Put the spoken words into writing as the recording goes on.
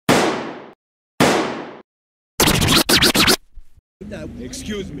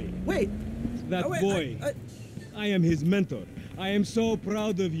Excuse me. Wait. That wait, boy. I am his mentor. I am so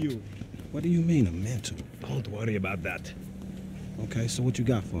proud of you. What do you mean, a mentor? Don't worry about that. Okay, so what you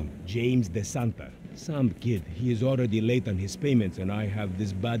got for him? James DeSanta. Some kid. He is already late on his payments, and I have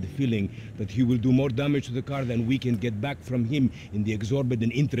this bad feeling that he will do more damage to the car than we can get back from him in the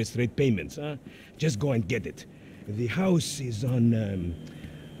exorbitant interest rate payments, huh? Just go and get it. The house is on,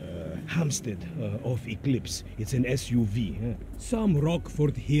 Hampstead, off Eclipse. It's an SUV, huh? Some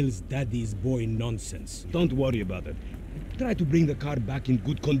Rockford Hills daddy's boy nonsense. Don't worry about it. Try to bring the car back in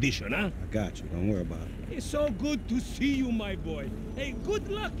good condition, huh? I got you. Don't worry about it. It's so good to see you, my boy. Hey, good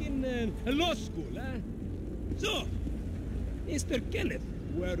luck in law school, huh? So, Mr. Kenneth,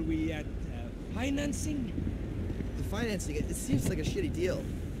 were we at financing? The financing, it seems like a shitty deal.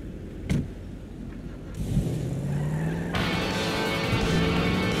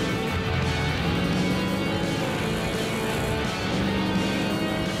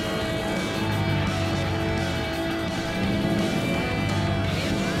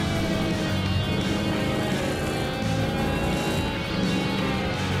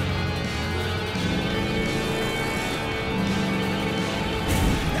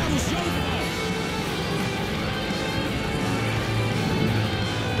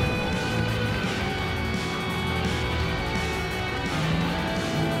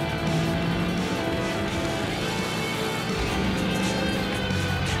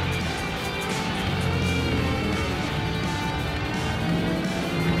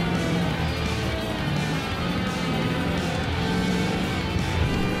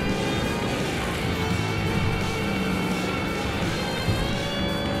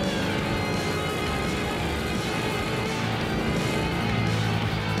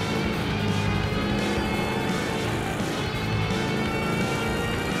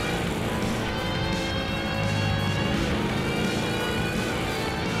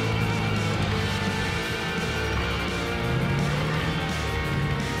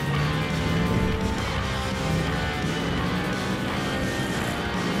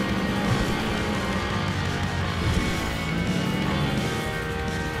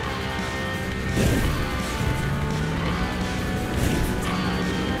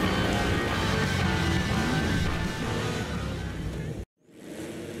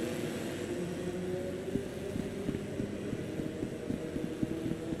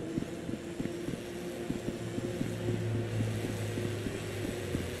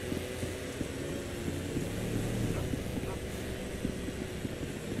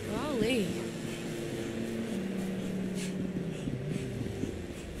 Golly.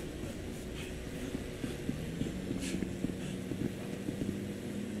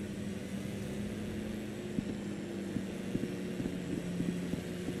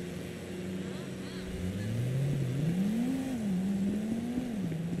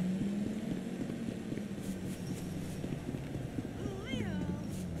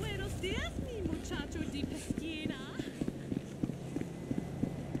 Buenos días, mi muchacho de pesquina.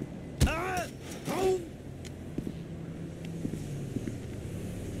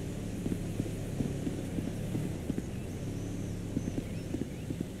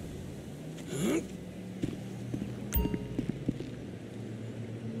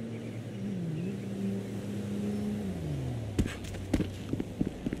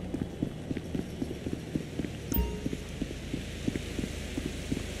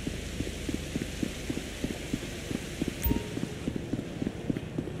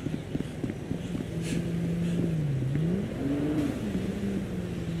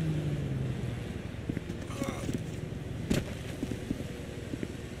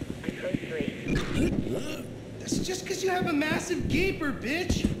 That's just because you have a massive gaper,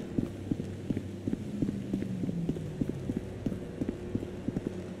 bitch!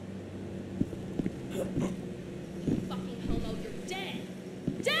 Fucking homo, you're dead.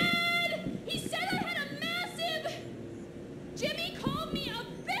 Dad! He said I had a massive... Jimmy called me a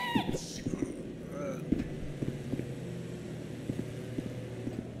bitch!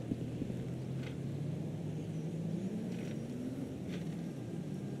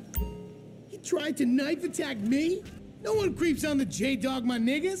 He tried to knife attack me? No one creeps on the J-Dog, my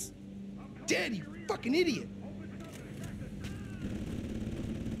niggas! Dead, you fucking idiot!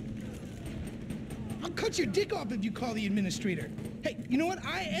 I'll cut your dick off if you call the administrator. Hey, you know what?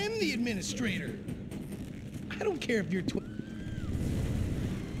 I am the administrator. I don't care if you're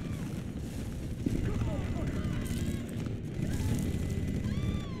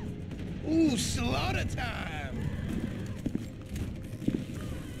Ooh, slaughter time!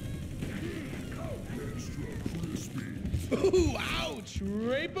 Ooh, ouch!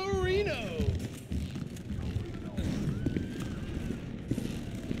 Raperino!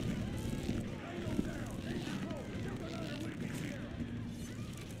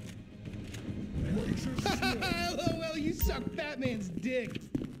 dick.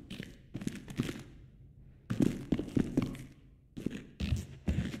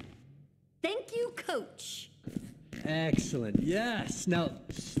 Thank you, Coach. Excellent. Yes. Now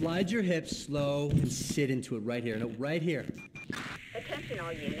slide your hips slow and sit into it right here. No, right here. Attention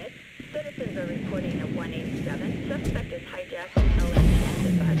all units. Citizens are reporting a 187. Suspect is hijacking LA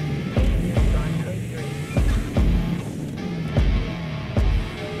transit bus. Station is on code 3.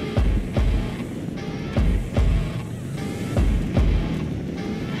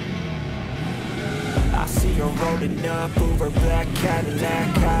 I see her rolling up, Uber black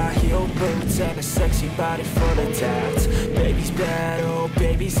Cadillac, high heel boots and a sexy body full of tats. Baby's bad, oh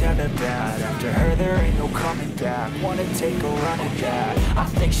baby's hella bad. After her there ain't no coming back. Wanna take a run at that. I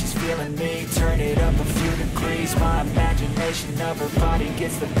think she's feeling me. Turn it up a few degrees. My imagination of her body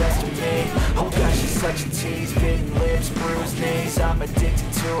gets the best of me. Oh gosh, she's such a tease. Bitten lips, bruised knees. I'm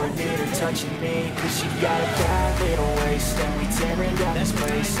addicted to her, need her touching me. Cause she got a bad little waist, and we tearing down this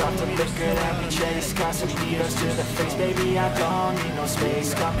place. Off the liquor that we chase. Casamigos to the face, baby, I don't need no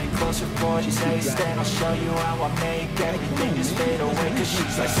space. Coming closer for your taste, and I'll show you how I make everything just fade away. Cause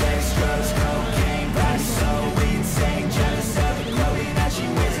she's like sex, drugs, cocaine, body so insane. Jealous of the clothing that she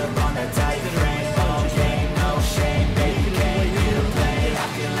wears up on that tight frame. Okay, no shame, baby, came here to play. I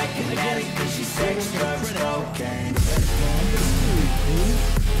feel like an addict cause she's sex, drugs, cocaine.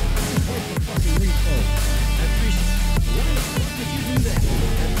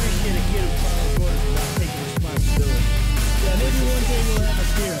 Maybe one day we'll have a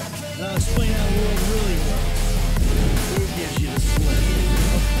theory. I'll explain how the world really works. Who gives you the slip?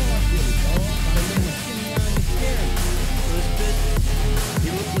 Of course, really, dog. I've been skinny on your skin. So this bitch, he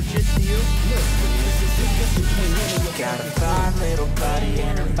look legit to you? Look, this is just between women. Got a fine little body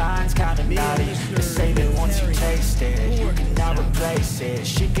and her mind's kinda naughty. They say that once you taste it, you cannot replace it.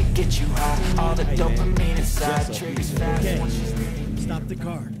 She could get you high, all the dopamine inside triggers fast. Okay, stop the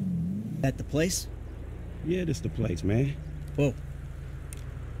car. At the place? Yeah, this the place, man. Whoa.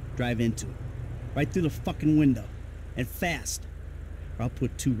 Drive into it. Right through the fucking window. And fast. Or I'll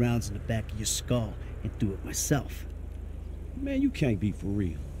put 2 rounds in the back of your skull and do it myself. Man, you can't be for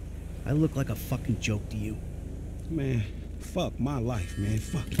real. I look like a fucking joke to you. Man, fuck my life, man.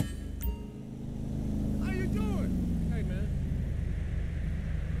 Fuck it. How you doing? Hey, man.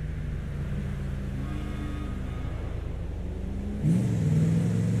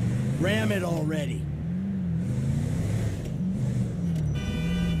 Ram it already.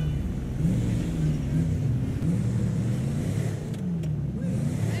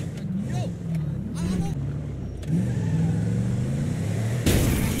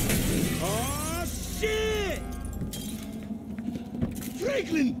 Oh, shit!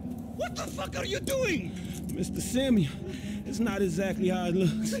 Franklin! What the fuck are you doing? Mr. Samuel, it's not exactly how it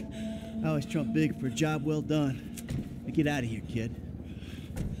looks. I always trump big for a job well done. Now get out of here, kid.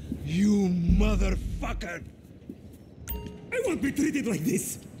 You motherfucker! I won't be treated like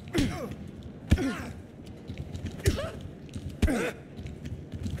this!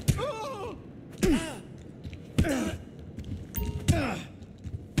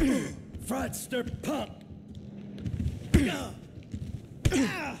 Fraudster punk!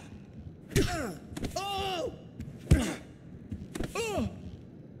 Oh!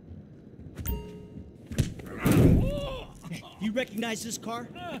 You recognize this car?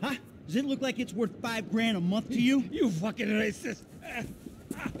 Huh? Does it look like it's worth $5 grand a month to you? You fucking racist!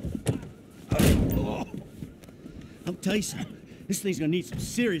 I'll tell you something. This thing's gonna need some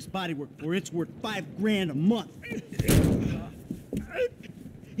serious body work before it's worth $5 grand a month.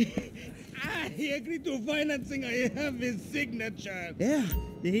 He agreed to financing. I have his signature. Yeah,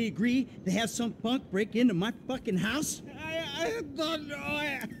 did he agree to have some punk break into my fucking house? I don't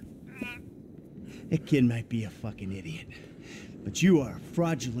know. That kid might be a fucking idiot, but you are a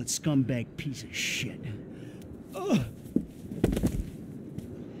fraudulent scumbag piece of shit. Ugh.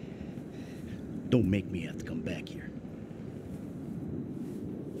 Don't make me have to come back here.